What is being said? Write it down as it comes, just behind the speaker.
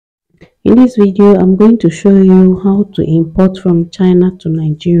In this video, I'm going to show you how to import from China to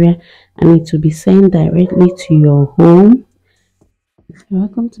Nigeria and it will be sent directly to your home.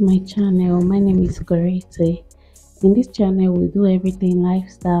 Welcome to my channel. My name is Gorete. In this channel, we do everything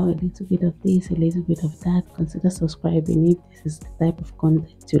lifestyle, a little bit of this, a little bit of that. Consider subscribing if this is the type of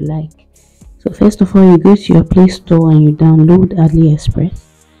content you like. So first of all, you go to your Play Store and you download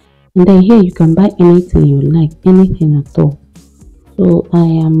AliExpress. And then here you can buy anything you like, anything at all. So I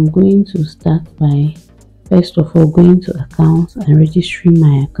am going to start by first of all going to accounts and registering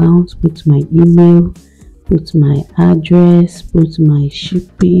my account, put my email, put my address, put my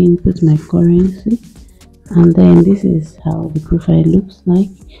shipping, put my currency, and then this is how the profile looks like.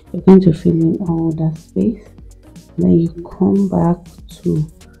 You're going to fill in all that space. Then you come back to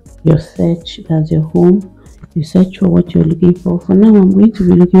your search, as your home. You search for what you're looking for. For now, I'm going to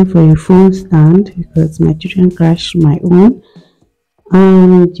be looking for a phone stand because my children crashed my own.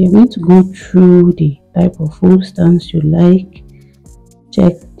 And you're going to go through the type of phone stands you like,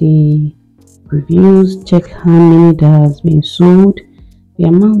 check the reviews, check how many that has been sold. The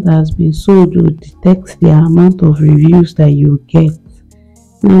amount that has been sold will detect the amount of reviews that you get.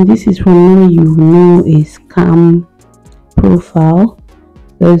 Now this is from when you know a scam profile,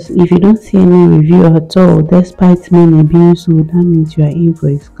 because if you don't see any review at all despite many being sold, that means you are in for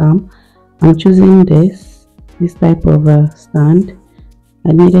a scam. I'm choosing this type of stand.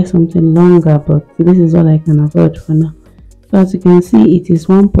 I needed something longer, but this is all I can afford for now. So as you can see, it is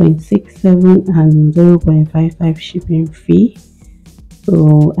 1.67 and 0.55 shipping fee.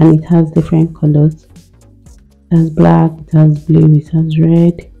 So, and it has different colors. It has black, it has blue, it has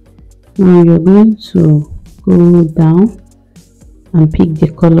red. Now you're going to go down and pick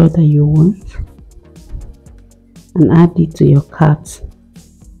the color that you want and add it to your cart.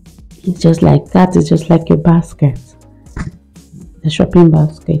 It's just like that. It's just like your basket, a shopping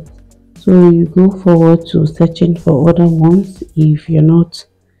basket. So you go forward to searching for other ones if you're not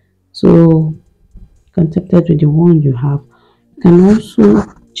so contented with the one you have. You can also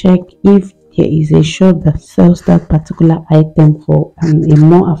check if there is a shop that sells that particular item for a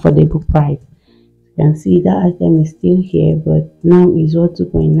more affordable price. You can see that item is still here, but now is what,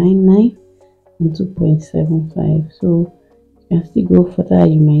 2.99 and 2.75. So you can still go further.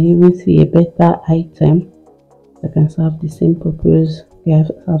 You might even see a better item that can serve the same purpose. Okay,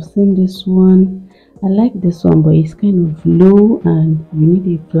 I've seen this one. I like this one, but it's kind of low and you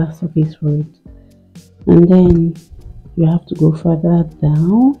need a flat surface for it. And then you have to go further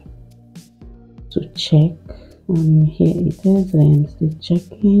down to check. And here it is. I am still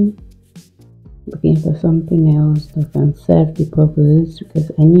checking, looking for something else that can serve the purpose, because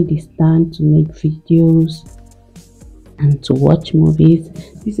I need a stand to make videos and to watch movies.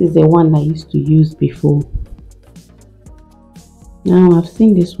 This is the one I used to use before. Now I've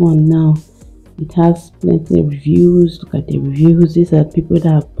seen this one now. It has plenty of reviews. Look at the reviews. These are people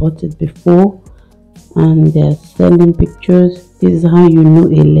that have bought it before and they're selling pictures. This is how you know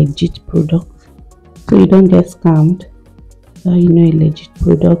a legit product, so you don't get scammed. So you know a legit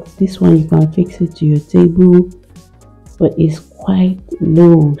product. This one you can fix it to your table, but it's quite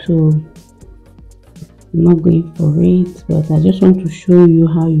low, so I'm not going for it. But I just want to show you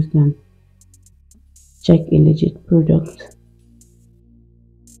how you can check a legit product.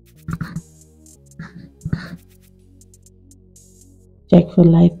 Check for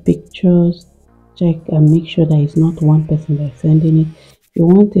live pictures, check and make sure that it's not one person that's sending it. If you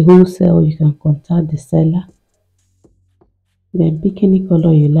want a wholesale, you can contact the seller, then pick any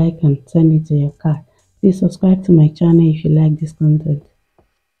color you like and send it to your cart. Please subscribe to my channel if you like this content.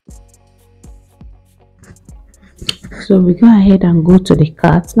 So we go ahead and go to the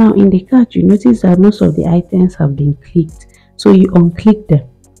cart. Now in the cart, you notice that most of the items have been clicked, so you unclick them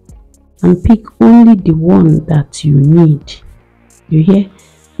and pick only the one that you need. You hear?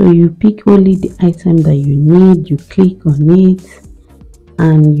 So you pick only the item that you need, you click on it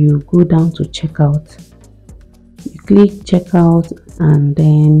and you go down to checkout. You click checkout and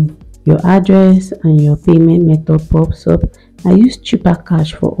then your address and your payment method pops up. I use cheaper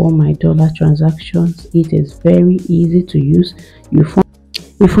cash for all my dollar transactions. It is very easy to use. You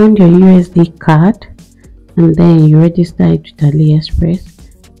find your USD card and then you register it with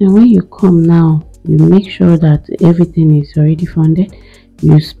AliExpress. And when you come now, you make sure that everything is already funded.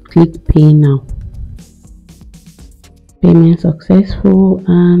 You click pay now. Payment successful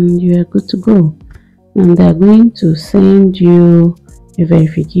and you are good to go. And they're going to send you a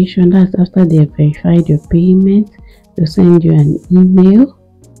verification. That's after they have verified your payment. They'll send you an email,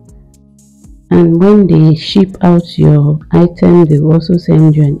 and when they ship out your item, they'll also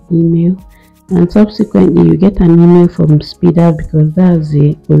send you an email and subsequently you get an email from Speeda because that's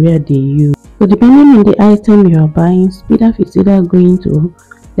the courier they use. So depending on the item you are buying, Speeda is either going to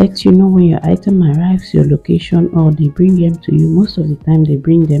let you know when your item arrives, your location, or they bring them to you. Most of the time they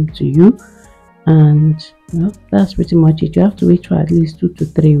bring them to you, and well, that's pretty much it. You have to wait for at least 2 to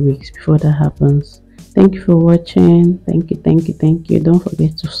 3 weeks before that happens. Thank you for watching. Thank you. Don't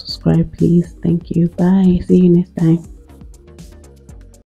forget to subscribe, please. Thank you. Bye. See you next time.